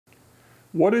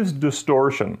What is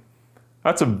distortion?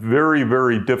 That's a very,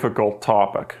 very difficult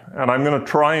topic, and I'm going to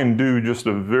try and do just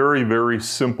a very, very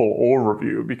simple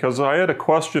overview because I had a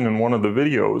question in one of the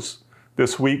videos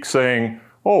this week saying,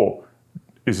 oh,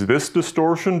 is this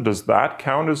distortion? Does that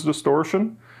count as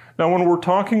distortion? Now, when we're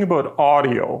talking about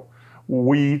audio,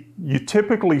 you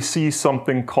typically see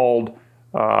something called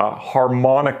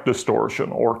harmonic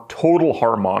distortion or total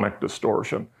harmonic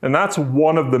distortion. And that's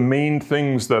one of the main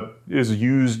things that is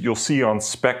used, you'll see on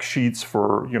spec sheets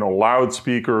for,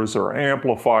 loudspeakers or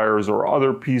amplifiers or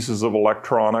other pieces of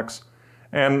electronics.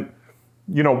 And,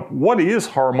 what is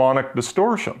harmonic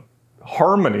distortion?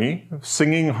 Harmony,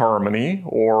 singing harmony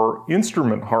or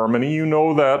instrument harmony,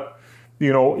 that,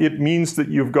 it means that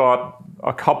you've got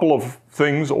a couple of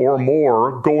things or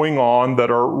more going on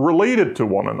that are related to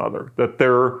one another, that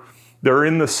they're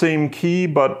in the same key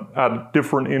but at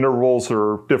different intervals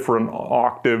or different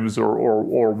octaves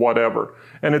or whatever.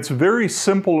 And it's very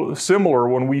similar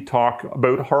when we talk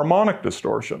about harmonic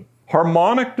distortion.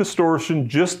 Harmonic distortion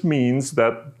just means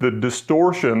that the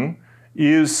distortion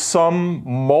is some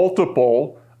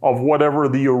multiple of whatever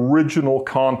the original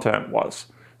content was.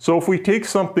 So if we take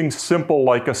something simple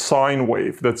like a sine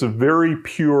wave that's a very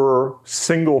pure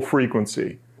single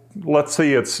frequency, let's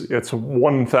say it's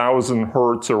 1,000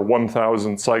 hertz or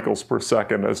 1,000 cycles per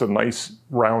second as a nice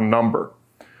round number,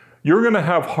 you're going to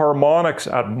have harmonics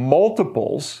at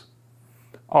multiples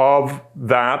of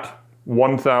that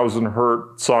 1,000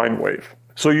 hertz sine wave.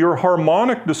 So your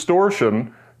harmonic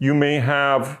distortion, you may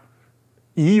have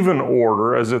even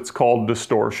order, as it's called,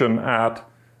 distortion at,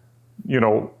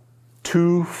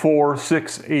 2, 4,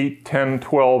 6, 8, 10,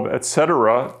 12,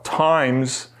 etc.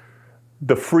 times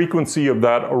the frequency of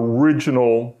that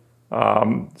original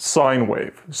sine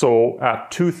wave. So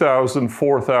at 2,000,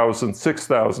 4,000,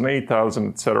 6,000, 8,000,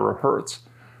 etc. hertz.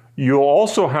 You'll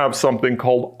also have something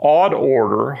called odd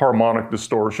order harmonic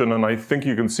distortion, and I think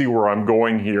you can see where I'm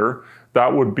going here.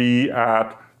 That would be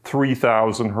at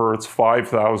 3,000 hertz,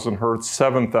 5,000 hertz,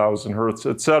 7,000 hertz,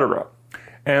 etc.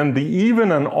 And the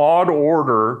even and odd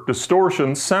order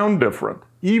distortions sound different.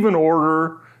 Even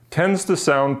order tends to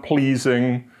sound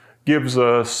pleasing, gives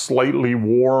a slightly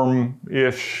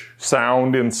warm-ish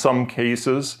sound in some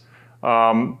cases.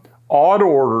 Odd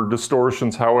order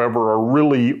distortions, however, are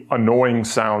really annoying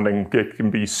sounding. They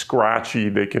can be scratchy,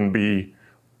 they can be,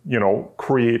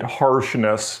 create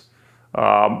harshness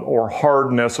or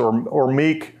hardness or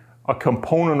make a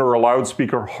component or a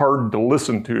loudspeaker hard to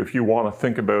listen to if you want to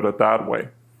think about it that way.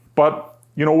 But,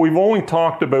 we've only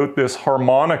talked about this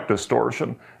harmonic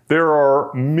distortion. There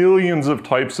are millions of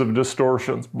types of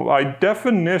distortions. By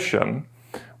definition,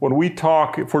 when we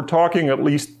talk, if we're talking at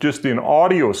least just in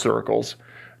audio circles,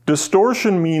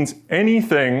 distortion means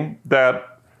anything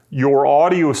that your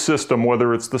audio system,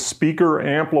 whether it's the speaker,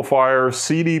 amplifier,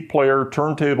 CD player,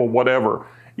 turntable, whatever,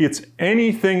 it's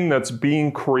anything that's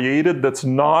being created that's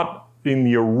not in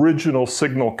the original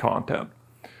signal content.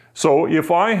 So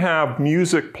if I have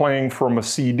music playing from a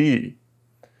CD,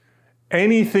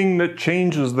 anything that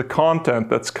changes the content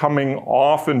that's coming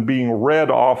off and being read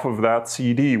off of that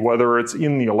CD, whether it's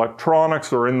in the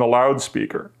electronics or in the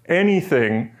loudspeaker,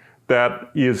 anything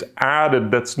that is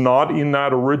added that's not in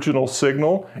that original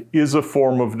signal is a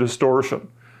form of distortion.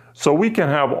 So we can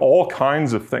have all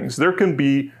kinds of things. There can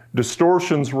be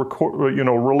distortions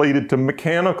related to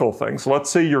mechanical things. Let's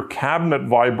say your cabinet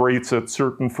vibrates at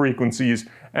certain frequencies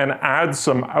and adds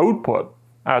some output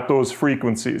at those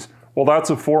frequencies. Well, that's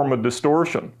a form of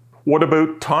distortion. What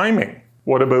about timing?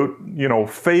 What about,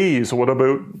 phase? What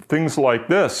about things like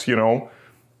this?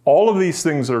 All of these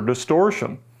things are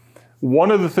distortion.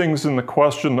 One of the things in the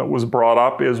question that was brought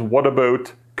up is, what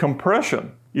about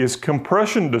compression? Is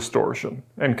compression distortion?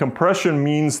 And compression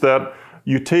means that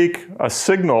you take a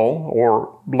signal,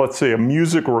 or let's say a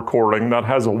music recording that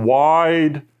has a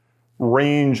wide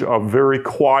range of very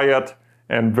quiet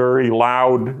and very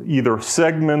loud either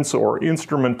segments or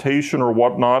instrumentation or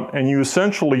whatnot, and you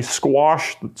essentially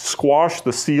squash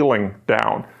the ceiling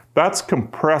down. That's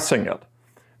compressing it.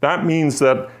 That means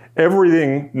that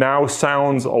everything now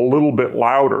sounds a little bit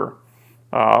louder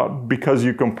because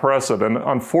you compress it. And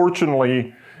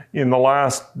unfortunately, in the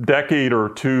last decade or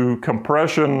two,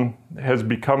 compression has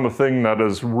become a thing that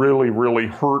has really, really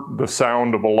hurt the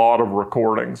sound of a lot of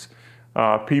recordings.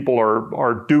 People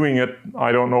are doing it,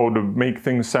 I don't know, to make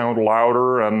things sound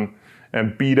louder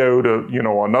and beat out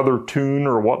another tune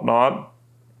or whatnot.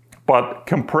 But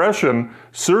compression,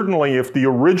 certainly if the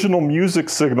original music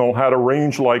signal had a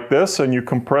range like this and you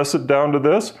compress it down to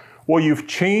this, well, you've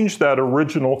changed that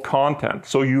original content,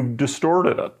 so you've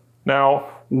distorted it. Now,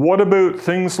 what about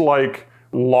things like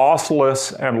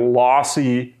lossless and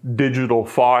lossy digital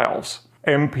files.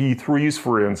 MP3s,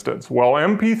 for instance. Well,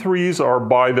 MP3s are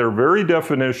by their very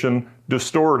definition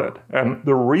distorted. And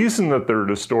the reason that they're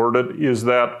distorted is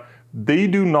that they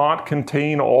do not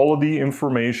contain all of the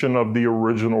information of the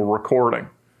original recording.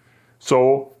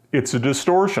 So it's a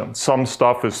distortion. Some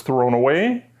stuff is thrown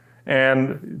away,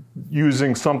 and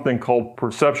using something called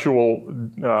perceptual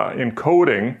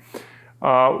encoding,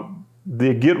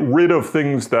 they get rid of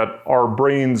things that our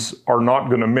brains are not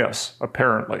going to miss,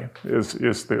 apparently, is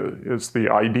the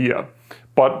idea.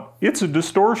 But it's a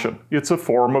distortion. It's a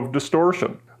form of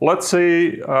distortion. Let's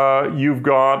say you've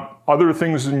got other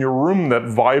things in your room that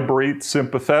vibrate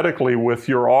sympathetically with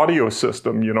your audio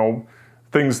system, you know,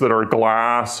 things that are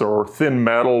glass or thin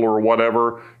metal or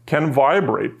whatever can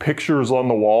vibrate. Pictures on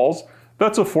the walls,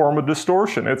 that's a form of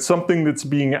distortion. It's something that's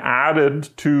being added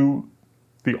to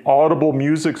the audible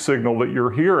music signal that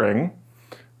you're hearing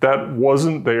that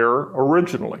wasn't there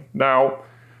originally. Now,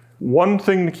 one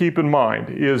thing to keep in mind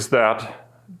is that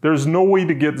there's no way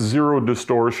to get zero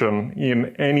distortion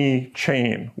in any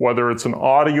chain, whether it's an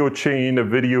audio chain, a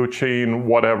video chain,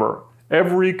 whatever.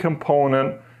 Every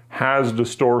component has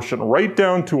distortion, right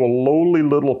down to a lowly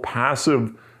little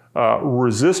passive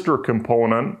resistor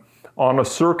component on a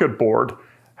circuit board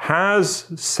has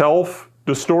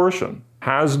self-distortion,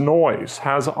 has noise,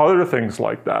 has other things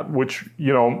like that, which,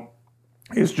 you know,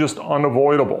 is just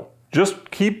unavoidable. Just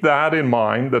keep that in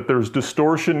mind, that there's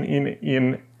distortion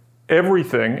in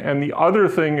everything. And the other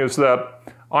thing is that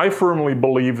I firmly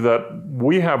believe that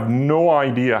we have no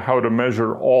idea how to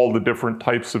measure all the different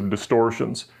types of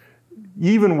distortions,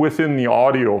 even within the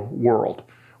audio world.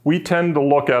 We tend to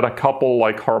look at a couple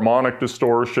like harmonic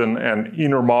distortion and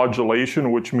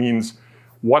intermodulation, which means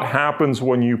what happens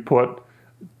when you put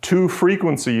two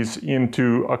frequencies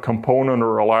into a component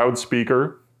or a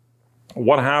loudspeaker.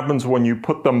 What happens when you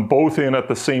put them both in at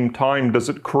the same time? Does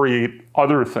it create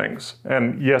other things?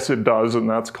 And yes, it does, and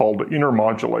that's called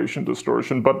intermodulation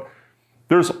distortion. But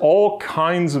there's all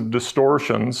kinds of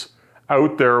distortions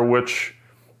out there which,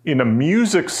 in a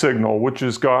music signal, which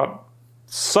has got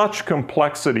such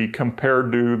complexity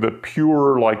compared to the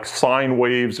pure like sine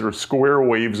waves or square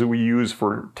waves that we use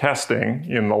for testing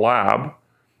in the lab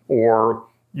or,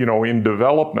 you know, in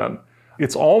development,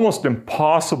 it's almost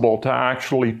impossible to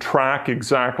actually track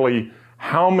exactly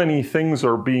how many things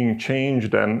are being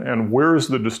changed and where's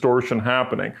the distortion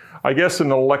happening. I guess in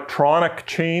an electronic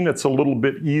chain, it's a little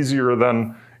bit easier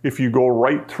than if you go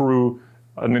right through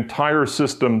an entire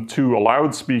system to a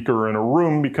loudspeaker in a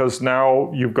room, because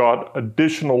now you've got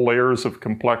additional layers of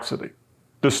complexity.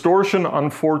 Distortion,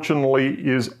 unfortunately,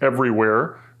 is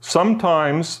everywhere.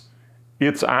 Sometimes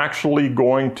it's actually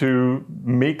going to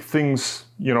make things,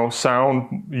 you know,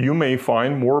 sound, you may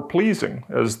find, more pleasing,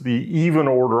 as the even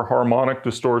order harmonic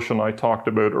distortion I talked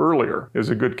about earlier is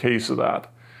a good case of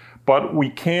that. But we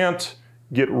can't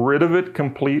get rid of it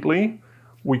completely.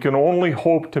 We can only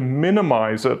hope to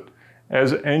minimize it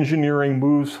as engineering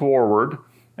moves forward.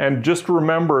 And just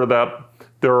remember that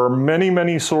there are many,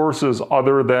 many sources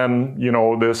other than, you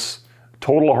know, this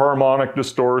total harmonic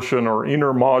distortion or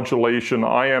intermodulation,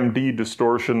 IMD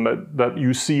distortion that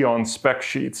you see on spec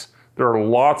sheets. There are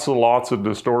lots and lots of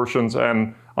distortions,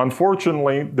 and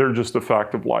unfortunately, they're just a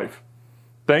fact of life.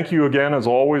 Thank you again, as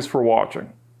always, for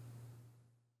watching.